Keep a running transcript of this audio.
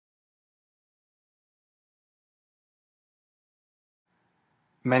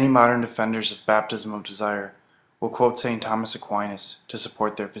Many modern defenders of baptism of desire will quote St. Thomas Aquinas to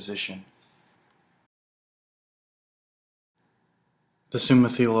support their position. The Summa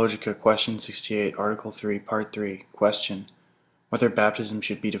Theologica, Question 68, Article 3, Part 3, Question: Whether baptism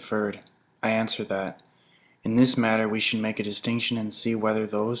should be deferred. I answer that, in this matter we should make a distinction and see whether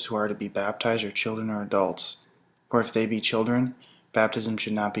those who are to be baptized are children or adults. For if they be children, baptism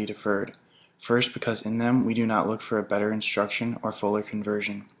should not be deferred. First, because in them we do not look for a better instruction or fuller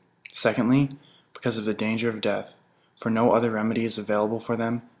conversion. Secondly, because of the danger of death, for no other remedy is available for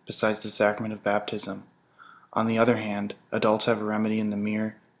them besides the sacrament of baptism. On the other hand, adults have a remedy in the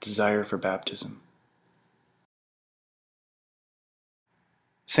mere desire for baptism.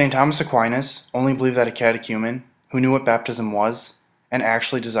 St. Thomas Aquinas only believed that a catechumen, who knew what baptism was, and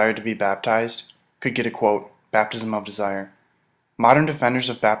actually desired to be baptized, could get a, quote, baptism of desire. Modern defenders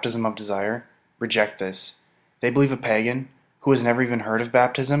of baptism of desire reject this. They believe a pagan, who has never even heard of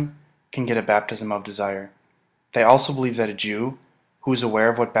baptism, can get a baptism of desire. They also believe that a Jew, who is aware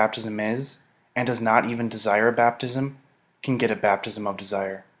of what baptism is, and does not even desire a baptism, can get a baptism of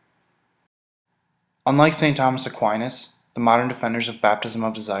desire. Unlike St. Thomas Aquinas, the modern defenders of baptism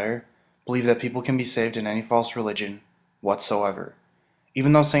of desire believe that people can be saved in any false religion whatsoever.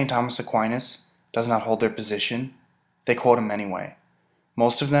 Even though St. Thomas Aquinas does not hold their position, they quote him anyway.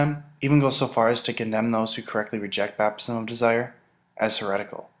 Most of them even go so far as to condemn those who correctly reject baptism of desire as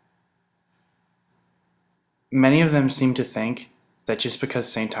heretical. Many of them seem to think that just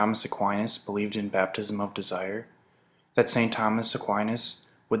because St. Thomas Aquinas believed in baptism of desire, that St. Thomas Aquinas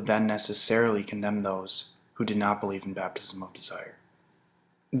would then necessarily condemn those who did not believe in baptism of desire.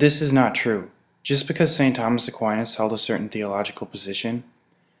 This is not true. Just because St. Thomas Aquinas held a certain theological position,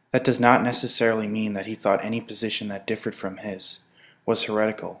 that does not necessarily mean that he thought any position that differed from his was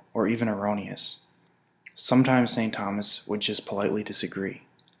heretical or even erroneous. Sometimes St. Thomas would just politely disagree.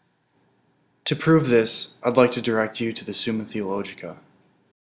 To prove this, I'd like to direct you to the Summa Theologica.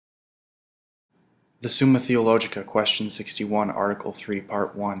 The Summa Theologica, Question 61, Article 3,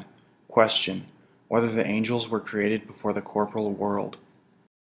 Part 1. Question: Whether the angels were created before the corporal world.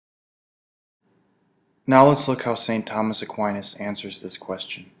 Now let's look how St. Thomas Aquinas answers this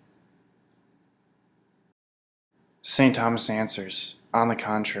question. St. Thomas answers, on the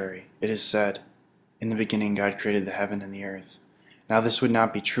contrary, it is said, in the beginning God created the heaven and the earth. Now this would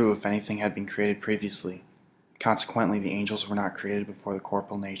not be true if anything had been created previously. Consequently, the angels were not created before the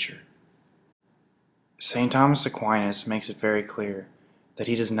corporal nature. St. Thomas Aquinas makes it very clear that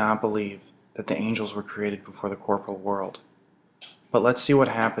he does not believe that the angels were created before the corporal world. But let's see what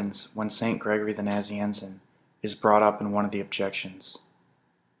happens when St. Gregory the Nazianzen is brought up in one of the objections.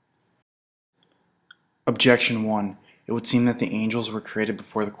 Objection 1. It would seem that the angels were created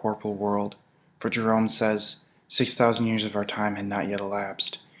before the corporal world, for Jerome says, 6,000 years of our time had not yet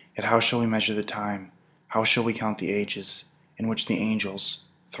elapsed. Yet how shall we measure the time? How shall we count the ages in which the angels,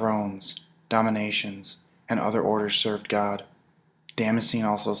 thrones, dominations, and other orders served God? Damascene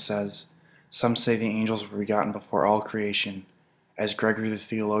also says, some say the angels were begotten before all creation. As Gregory the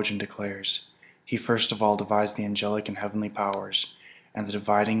theologian declares, he first of all devised the angelic and heavenly powers, and the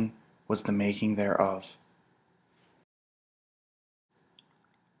dividing was the making thereof.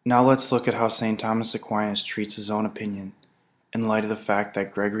 Now let's look at how St. Thomas Aquinas treats his own opinion, in light of the fact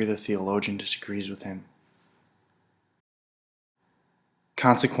that Gregory the theologian disagrees with him.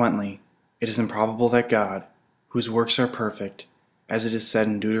 Consequently, it is improbable that God, whose works are perfect, as it is said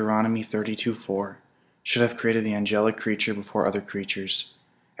in Deuteronomy 32:4, should have created the angelic creature before other creatures.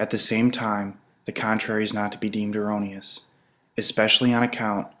 At the same time, the contrary is not to be deemed erroneous, especially on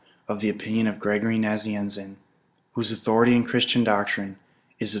account of the opinion of Gregory Nazianzen, whose authority in Christian doctrine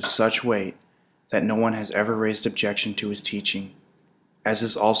is of such weight that no one has ever raised objection to his teaching, as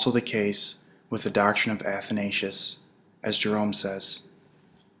is also the case with the doctrine of Athanasius, as Jerome says.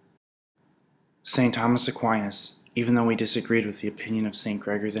 St. Thomas Aquinas, even though he disagreed with the opinion of St.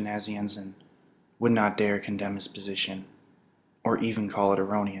 Gregory the Nazianzen, would not dare condemn his position, or even call it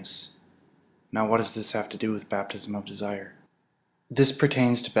erroneous. Now what does this have to do with baptism of desire? This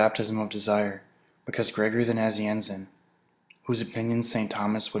pertains to baptism of desire, because Gregory the Nazianzen, whose opinions St.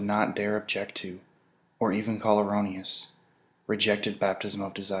 Thomas would not dare object to, or even call erroneous, rejected baptism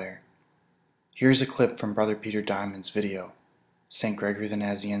of desire. Here's a clip from Brother Peter Diamond's video, St. Gregory the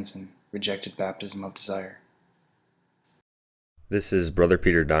Nazianzen rejected baptism of desire. This is Brother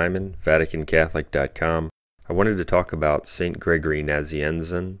Peter Diamond, VaticanCatholic.com. I wanted to talk about St. Gregory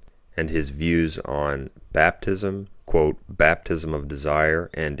Nazianzen and his views on baptism, quote, baptism of desire,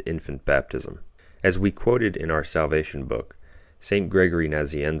 and infant baptism. As we quoted in our salvation book, St. Gregory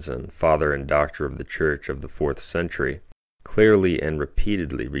Nazianzen, father and doctor of the Church of the 4th century, clearly and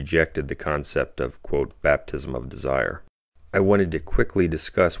repeatedly rejected the concept of, quote, baptism of desire. I wanted to quickly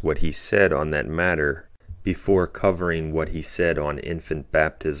discuss what he said on that matter before covering what he said on infant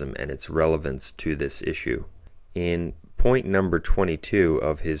baptism and its relevance to this issue. In point number 22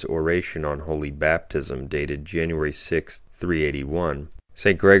 of his oration on holy baptism, dated January 6, 381,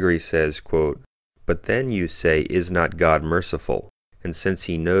 St. Gregory says, quote, "But then you say, is not God merciful? And since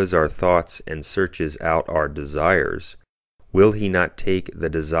he knows our thoughts and searches out our desires, will he not take the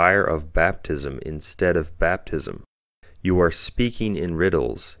desire of baptism instead of baptism? You are speaking in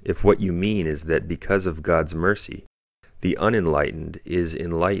riddles, if what you mean is that because of God's mercy, the unenlightened is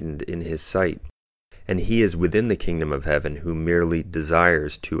enlightened in his sight, and he is within the kingdom of heaven who merely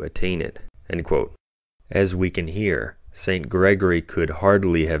desires to attain it." End quote. As we can hear, St. Gregory could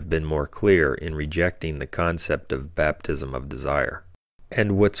hardly have been more clear in rejecting the concept of baptism of desire.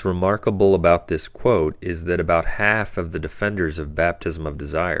 And what's remarkable about this quote is that about half of the defenders of baptism of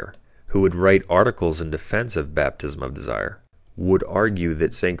desire, who would write articles in defense of baptism of desire, would argue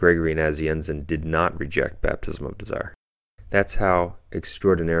that St. Gregory Nazianzen did not reject baptism of desire. That's how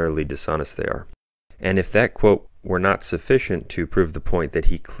extraordinarily dishonest they are. And if that quote were not sufficient to prove the point that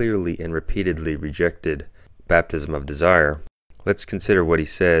he clearly and repeatedly rejected baptism of desire, let's consider what he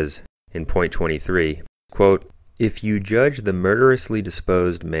says in point 23. Quote, "If you judge the murderously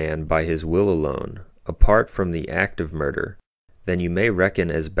disposed man by his will alone, apart from the act of murder, then you may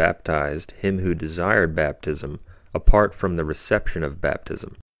reckon as baptized him who desired baptism apart from the reception of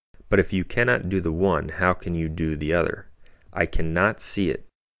baptism. But if you cannot do the one, how can you do the other? I cannot see it.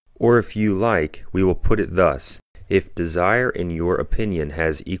 Or if you like, we will put it thus. If desire in your opinion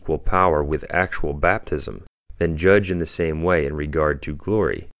has equal power with actual baptism, then judge in the same way in regard to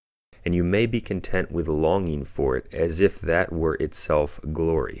glory, and you may be content with longing for it as if that were itself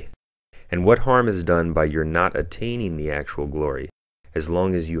glory. And what harm is done by your not attaining the actual glory, as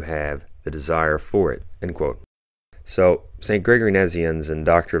long as you have the desire for it?" End quote. So, St. Gregory Nazianzen,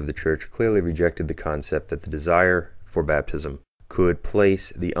 Doctor of the Church, clearly rejected the concept that the desire for baptism could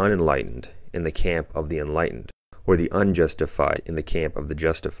place the unenlightened in the camp of the enlightened, or the unjustified in the camp of the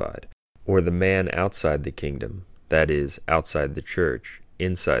justified, or the man outside the kingdom, that is, outside the church,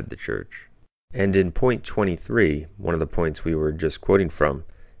 inside the church. And in point 23, one of the points we were just quoting from,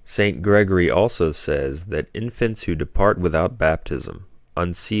 St. Gregory also says that infants who depart without baptism,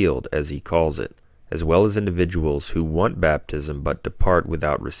 unsealed as he calls it, as well as individuals who want baptism but depart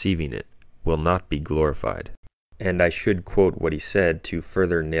without receiving it, will not be glorified. And I should quote what he said to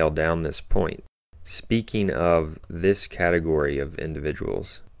further nail down this point. Speaking of this category of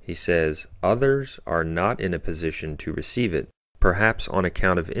individuals, he says, "Others are not in a position to receive it, perhaps on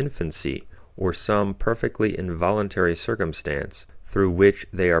account of infancy or some perfectly involuntary circumstance through which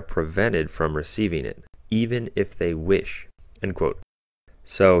they are prevented from receiving it, even if they wish." End quote.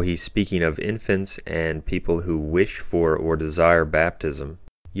 So he's speaking of infants and people who wish for or desire baptism,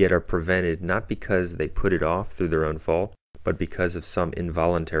 yet are prevented not because they put it off through their own fault, but because of some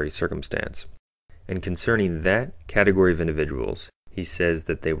involuntary circumstance. And concerning that category of individuals, he says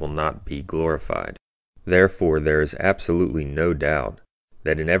that they will not be glorified. Therefore, there is absolutely no doubt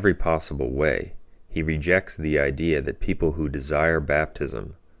that in every possible way, he rejects the idea that people who desire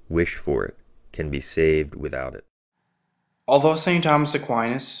baptism, wish for it, can be saved without it. Although St. Thomas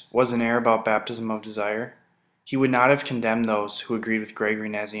Aquinas was in error about baptism of desire, he would not have condemned those who agreed with Gregory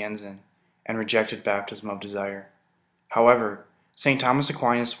Nazianzen and rejected baptism of desire. However, St. Thomas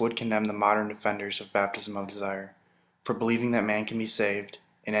Aquinas would condemn the modern defenders of baptism of desire for believing that man can be saved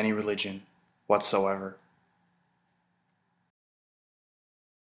in any religion whatsoever.